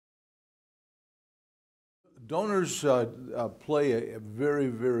Donors play a very,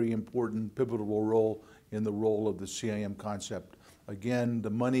 very important, pivotal role in the role of the CIM concept. Again, the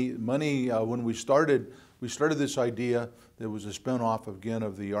money. When we started this idea. There was a spinoff again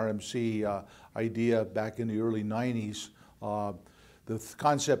of the RMC idea back in the early '90s. The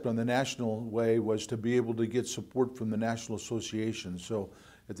concept on the national way was to be able to get support from the national association. So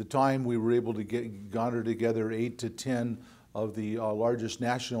at the time, we were able to garner together 8 to 10 of the largest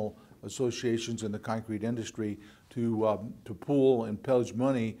national associations in the concrete industry to pool and pledge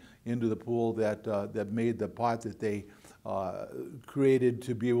money into the pool that made the pot that they created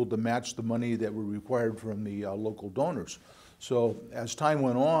to be able to match the money that were required from the local donors. So as time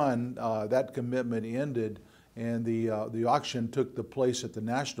went on, that commitment ended, and the auction took the place at the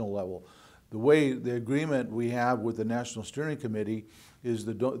national level. The agreement we have with the National Steering Committee is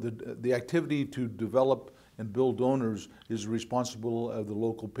the activity to develop and build donors is responsible of the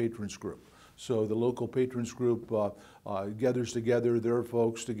local patrons group. So the local patrons group gathers together their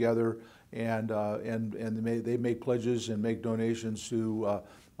folks together, and they make pledges and make donations to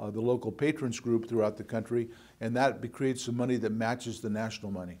the local patrons group throughout the country, and that creates some money that matches the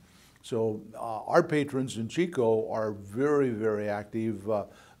national money. So our patrons in Chico are very, very active.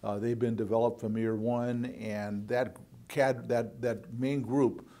 They've been developed from year one, and that main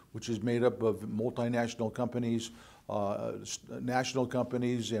group, which is made up of multinational companies, national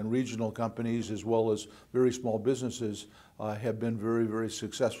companies and regional companies, as well as very small businesses, have been very, very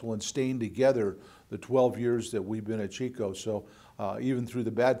successful in staying together the 12 years that we've been at Chico. So even through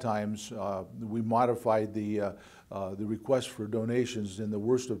the bad times, we modified the request for donations in the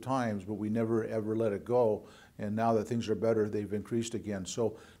worst of times, but we never ever let it go. And now that things are better, they've increased again.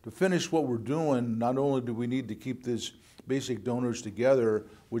 So to finish what we're doing, not only do we need to keep these basic donors together,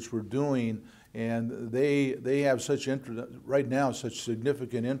 which we're doing, and they have such interest right now, such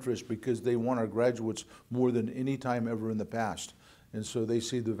significant interest, because they want our graduates more than any time ever in the past. And so they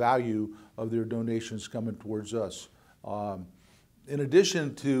see the value of their donations coming towards us. In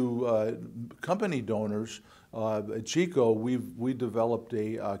addition to company donors, at Chico, we developed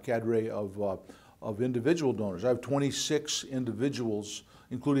a cadre of individual donors. I have 26 individuals,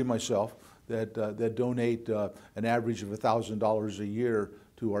 including myself, that donate an average of $1,000 a year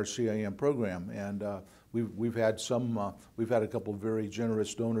to our CIM program, and we've had a couple of very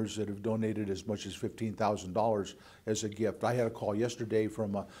generous donors that have donated as much as $15,000 as a gift. I had a call yesterday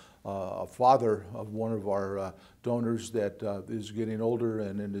from a father of one of our donors that is getting older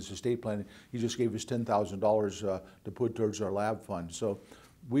and in his estate planning. He just gave us $10,000 to put towards our lab fund. So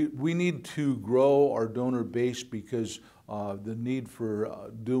we need to grow our donor base because the need for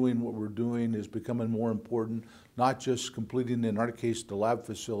doing what we're doing is becoming more important, not just completing, in our case, the lab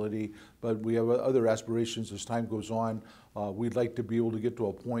facility, but we have other aspirations as time goes on. We'd like to be able to get to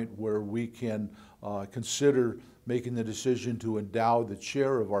a point where we can consider making the decision to endow the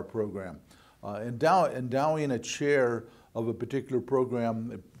chair of our program. Endowing a chair of a particular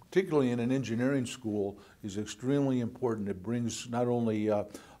program, particularly in an engineering school, is extremely important. It brings not only,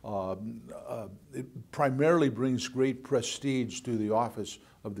 it primarily brings great prestige to the office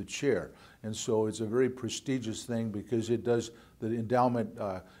of the chair. And so it's a very prestigious thing because it does, the endowment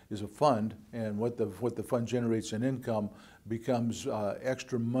is a fund, and what the fund generates in income becomes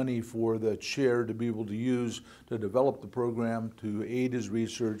extra money for the chair to be able to use to develop the program, to aid his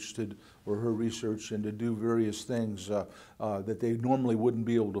research or her research, and to do various things that they normally wouldn't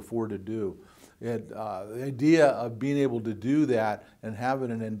be able to afford to do. The idea of being able to do that and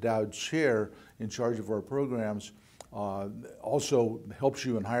having an endowed chair in charge of our programs also helps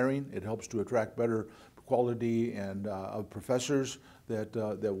you in hiring. It helps to attract better quality and of professors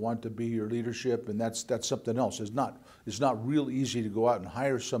that want to be your leadership, and that's something else. It's not real easy to go out and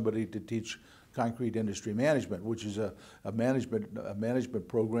hire somebody to teach concrete industry management, which is a management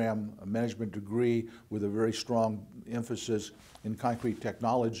program, a management degree with a very strong emphasis in concrete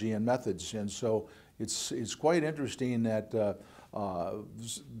technology and methods. And so it's quite interesting that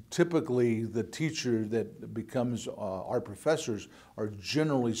typically the teacher that becomes our professors are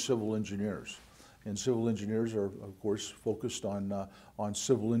generally civil engineers. And civil engineers are, of course, focused on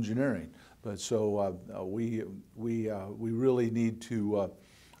civil engineering. But so we really need to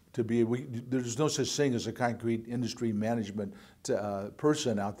be, there's no such thing as a concrete industry management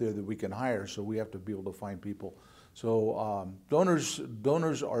person out there that we can hire, so we have to be able to find people. So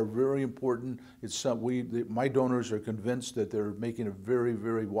donors are very important. My donors are convinced that they're making a very,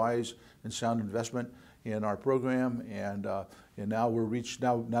 very wise and sound investment in our program, and now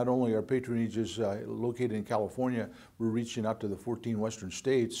not only our patronage is located in California, we're reaching out to the 14 western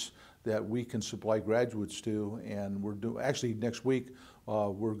states that we can supply graduates to. And actually next week,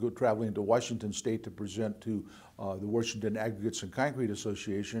 we're traveling to Washington State to present to the Washington Aggregates and Concrete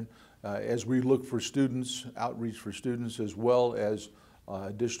Association as we look for students, outreach for students, as well as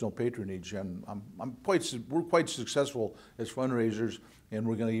additional patronage. And we're quite successful as fundraisers, and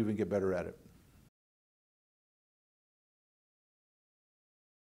we're going to even get better at it.